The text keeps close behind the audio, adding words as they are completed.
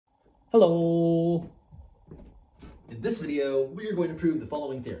Hello! In this video, we are going to prove the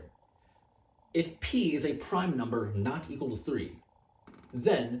following theorem. If p is a prime number not equal to 3,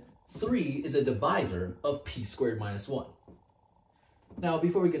 then 3 is a divisor of p squared minus 1. Now,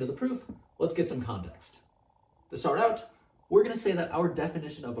 before we get to the proof, let's get some context. To start out, we're going to say that our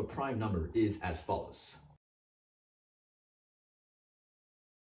definition of a prime number is as follows.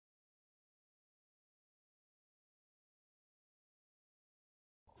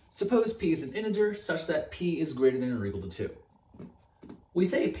 Suppose p is an integer such that p is greater than or equal to 2. We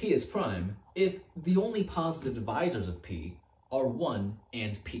say p is prime if the only positive divisors of p are 1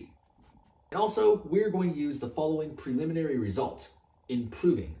 and p. And also, we're going to use the following preliminary result in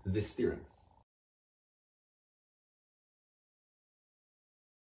proving this theorem.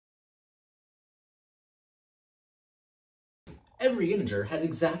 Every integer has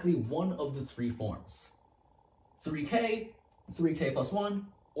exactly one of the three forms: 3k, 3k plus 1,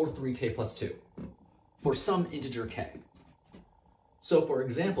 or 3k plus 2, for some integer k. So for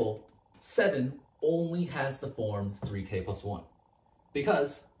example, 7 only has the form 3k plus 1,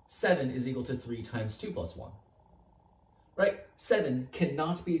 because 7 is equal to 3 times 2 plus 1. Right? 7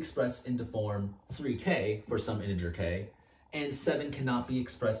 cannot be expressed in the form 3k for some integer k, and 7 cannot be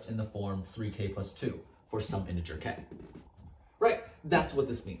expressed in the form 3k plus 2 for some integer k. Right? That's what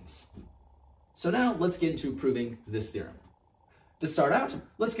this means. So now let's get into proving this theorem. To start out,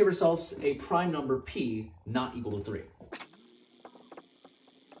 let's give ourselves a prime number p not equal to 3.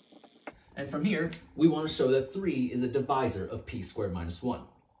 And from here, we want to show that 3 is a divisor of p squared minus 1.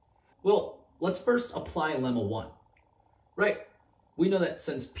 Well, let's first apply lemma 1. Right? We know that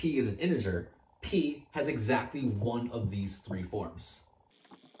since p is an integer, p has exactly one of these three forms.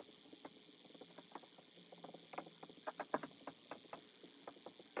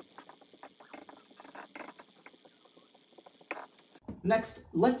 Next,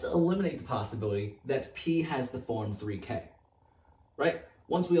 let's eliminate the possibility that p has the form 3k, right?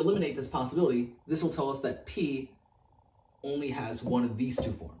 Once we eliminate this possibility, this will tell us that p only has one of these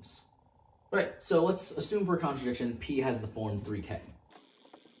two forms, right? So let's assume for contradiction, p has the form 3k.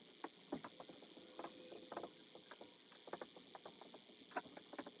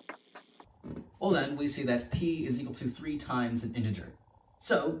 Well then, we see that p is equal to 3 times an integer,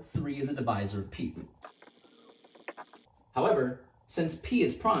 so 3 is a divisor of p. However, since p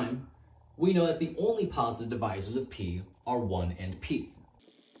is prime, we know that the only positive divisors of p are 1 and p.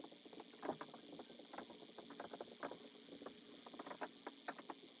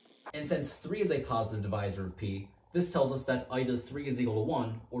 And since 3 is a positive divisor of p, this tells us that either 3 is equal to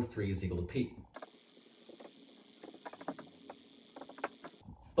 1 or 3 is equal to p.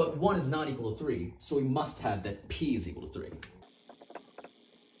 But 1 is not equal to 3, so we must have that p is equal to 3.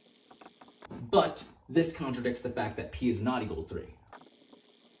 But this contradicts the fact that p is not equal to 3.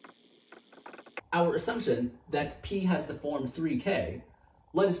 Our assumption that p has the form 3k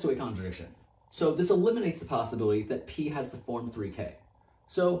led us to a contradiction. So this eliminates the possibility that p has the form 3k.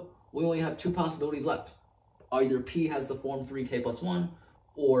 So we only have two possibilities left. Either p has the form 3k plus 1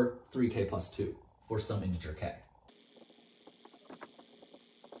 or 3k plus 2 for some integer k.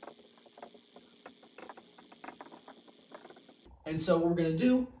 And so what we're going to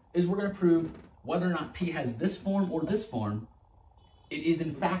do is we're going to prove whether or not p has this form or this form. It is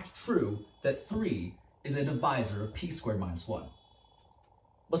in fact true that 3 is a divisor of p squared minus 1.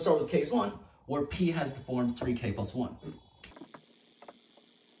 Let's start with case 1, where p has the form 3k plus 1.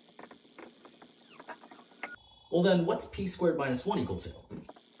 Well then, what's p squared minus 1 equal to?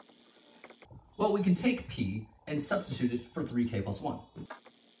 Well, we can take p and substitute it for 3k plus 1.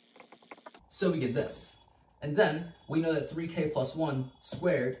 So we get this. And then we know that 3k plus 1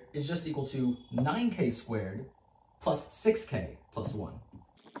 squared is just equal to 9k squared plus 6k plus 1.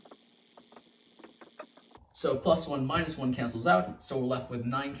 So plus 1 minus 1 cancels out, so we're left with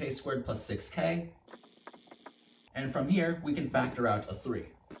 9k squared plus 6k. And from here, we can factor out a 3.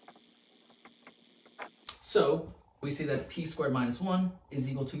 So we see that p squared minus 1 is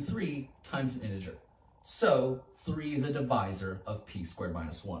equal to 3 times an integer. So 3 is a divisor of p squared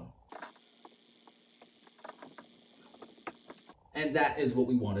minus 1. And that is what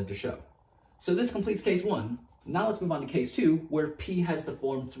we wanted to show. So this completes case 1. Now let's move on to case 2, where p has the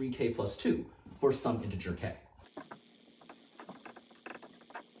form 3k plus 2 for some integer k.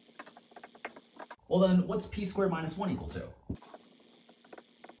 Well then, what's p squared minus 1 equal to?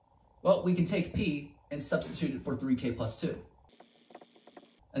 Well, we can take p and substitute it for 3k plus 2.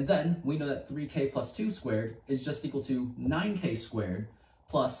 And then we know that 3k plus 2 squared is just equal to 9k squared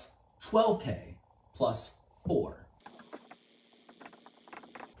plus 12k plus 4.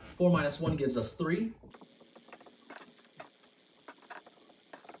 4 minus 1 gives us 3.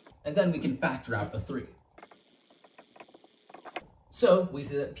 and then we can factor out a 3. So we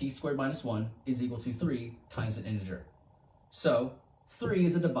see that p squared minus 1 is equal to 3 times an integer. So 3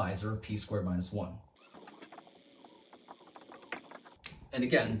 is a divisor of p squared minus 1. And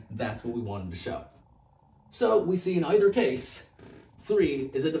again, that's what we wanted to show. So we see in either case,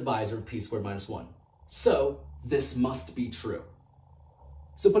 3 is a divisor of p squared minus 1. So this must be true.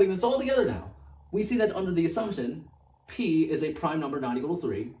 So putting this all together now, we see that under the assumption p is a prime number not equal to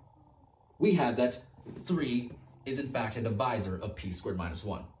 3, we have that 3 is in fact a divisor of p squared minus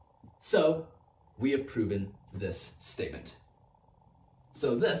 1. So we have proven this statement.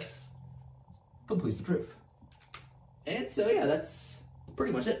 So this completes the proof. And so yeah, that's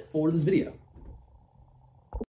pretty much it for this video.